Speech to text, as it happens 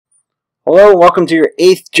Hello, welcome to your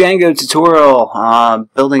 8th Django tutorial,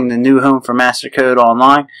 building the new home for MasterCode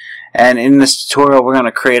Online. And in this tutorial, we're going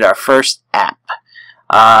to create our first app.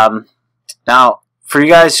 Now, for you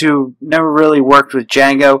guys who never really worked with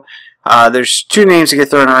Django, there's two names that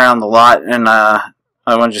get thrown around a lot, and I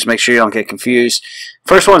want to just make sure you don't get confused.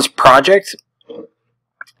 First one's project,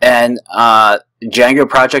 and Django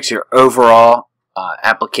Project's your overall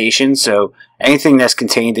application. So anything that's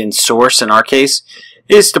contained in source, in our case,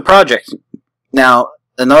 is the project. Now,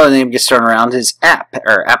 another name gets thrown around is app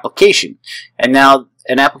or application. And now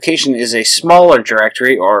an application is a smaller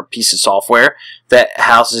directory or piece of software that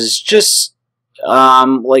houses just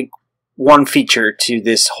like one feature to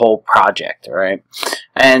this whole project, all right?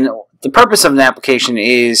 And the purpose of an application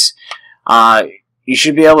is you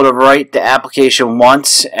should be able to write the application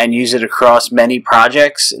once and use it across many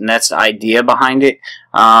projects, and that's the idea behind it.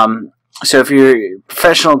 So if you're a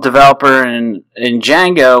professional developer in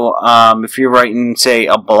Django, if you're writing, say,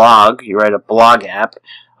 a blog, you write a blog app,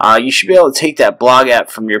 you should be able to take that blog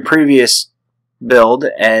app from your previous build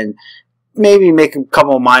and maybe make a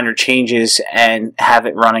couple of minor changes and have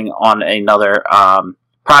it running on another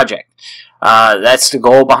project. That's the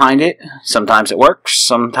goal behind it. Sometimes it works,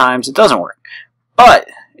 sometimes it doesn't work. But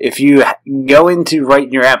if you go into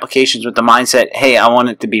writing your applications with the mindset, hey, I want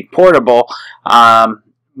it to be portable,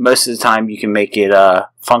 most of the time you can make it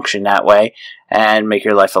function that way and make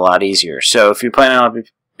your life a lot easier. So if you're planning on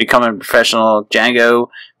becoming a professional Django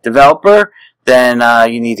developer, then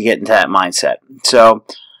you need to get into that mindset. So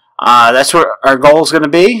that's what our goal is going to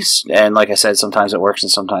be. And like I said, sometimes it works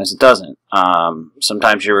and sometimes it doesn't.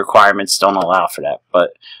 Sometimes your requirements don't allow for that.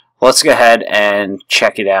 But let's go ahead and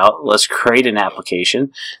check it out. Let's create an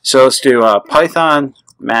application. So let's do Python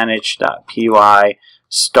manage.py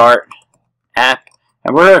start app.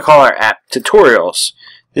 And we're going to call our app tutorials.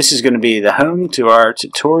 This is going to be the home to our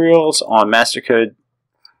tutorials on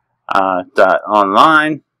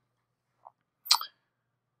mastercode.online.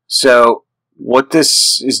 So what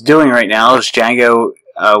this is doing right now is Django,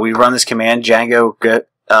 we run this command, Django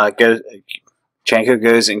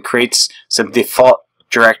goes and creates some default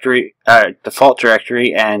directory and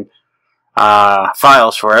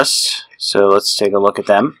files for us. So let's take a look at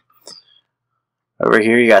them. Over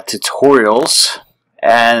here you got tutorials.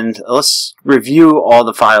 And let's review all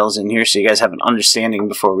the files in here so you guys have an understanding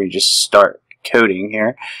before we just start coding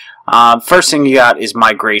here. First thing you got is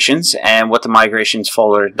migrations, and what the migrations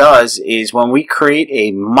folder does is when we create a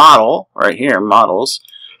model, right here, models,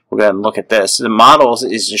 we'll go ahead and look at this. The models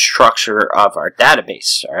is the structure of our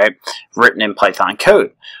database, all right, written in Python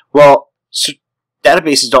code. Well, so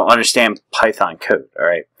databases don't understand Python code, all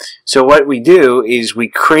right. So what we do is we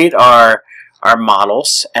create our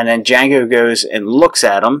models, and then Django goes and looks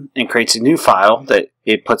at them and creates a new file that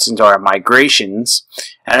it puts into our migrations.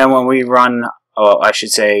 And then when we run, I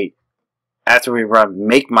should say, after we run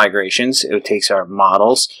make migrations, it takes our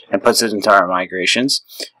models and puts it into our migrations.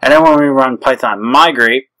 And then when we run Python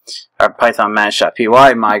migrate, or Python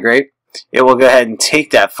manage.py migrate, it will go ahead and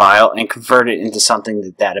take that file and convert it into something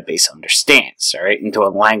the database understands, all right, into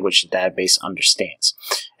a language the database understands.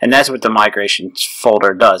 And that's what the migrations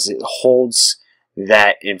folder does. It holds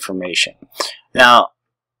that information. Now,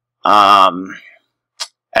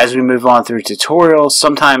 as we move on through tutorials,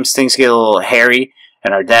 sometimes things get a little hairy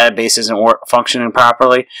and our database isn't functioning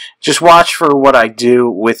properly. Just watch for what I do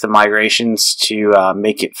with the migrations to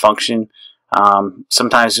make it function.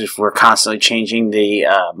 Sometimes if we're constantly changing the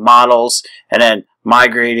models and then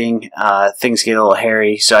migrating, things get a little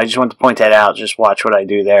hairy. So I just want to point that out. Just watch what I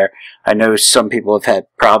do there. I know some people have had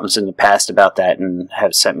problems in the past about that and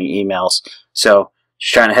have sent me emails. So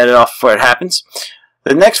just trying to head it off before it happens.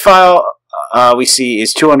 The next file we see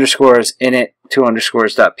is 2 underscores init 2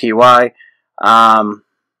 underscores.py.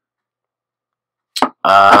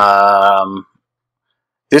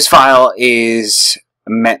 This file is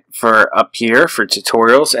meant for up here for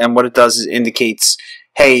tutorials, and what it does is indicates,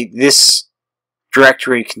 hey, this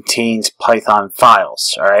directory contains Python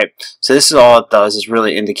files. All right, so this is all it does, is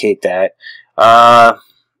really indicate that.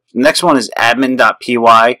 Next one is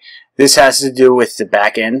admin.py. This has to do with the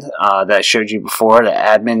backend that I showed you before, the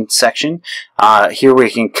admin section. Here we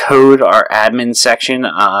can code our admin section,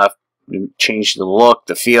 change the look,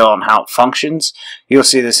 the feel, and how it functions. You'll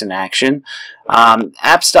see this in action.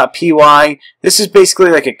 Apps.py, this is basically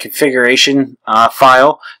like a configuration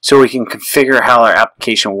file, so we can configure how our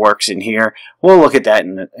application works in here. We'll look at that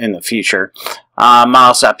in the future.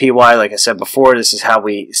 Models.py, like I said before, this is how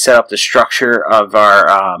we set up the structure of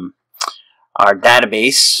our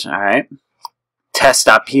database. All right.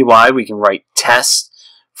 Test.py, we can write tests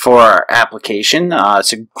for our application.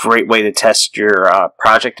 It's a great way to test your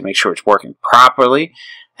project to make sure it's working properly.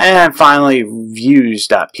 And finally,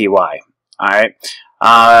 views.py. Alright.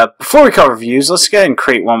 Before we cover views, let's go ahead and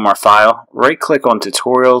create one more file. Right click on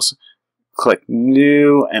tutorials, click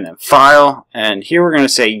new, and then file. And here we're going to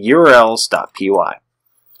say urls.py.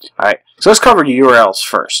 Alright, so let's cover URLs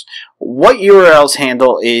first. What URLs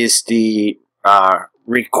handle is the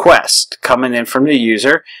request coming in from the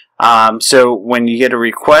user. So when you get a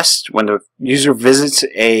request, when the user visits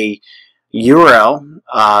a URL,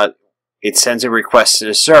 it sends a request to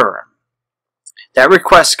the server. That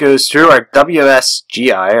request goes through our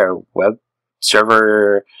WSGI, or Web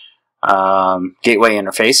Server Gateway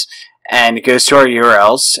Interface, and it goes to our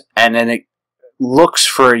URLs, and then it looks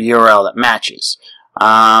for a URL that matches.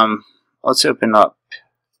 Let's open up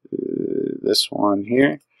this one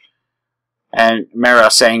here. And remember I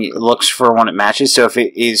was saying it looks for one that matches. So if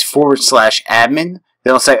it is /admin, then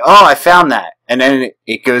it'll say, oh, I found that. And then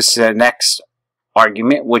it goes to the next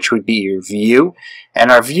argument, which would be your view.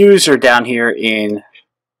 And our views are down here in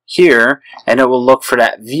here, and it will look for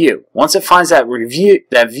that view. Once it finds that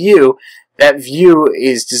view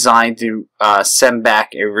is designed to send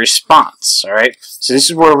back a response. All right. So this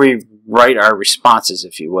is where we write our responses,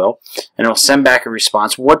 if you will, and it'll send back a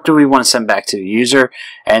response. What do we want to send back to the user?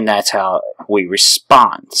 And that's how we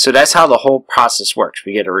respond. So that's how the whole process works.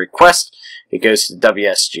 We get a request. It goes to the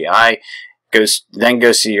WSGI. Then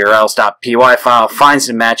goes to the urls.py file. Finds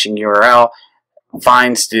the matching URL.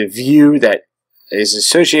 Finds the view that is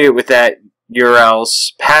associated with that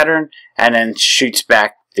URL's pattern, and then shoots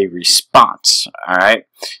back the response. Alright,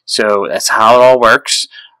 so that's how it all works.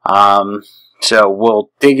 So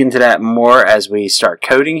we'll dig into that more as we start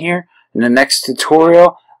coding here. In the next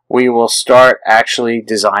tutorial, we will start actually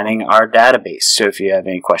designing our database. So if you have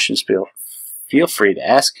any questions, feel free to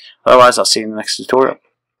ask. Otherwise, I'll see you in the next tutorial.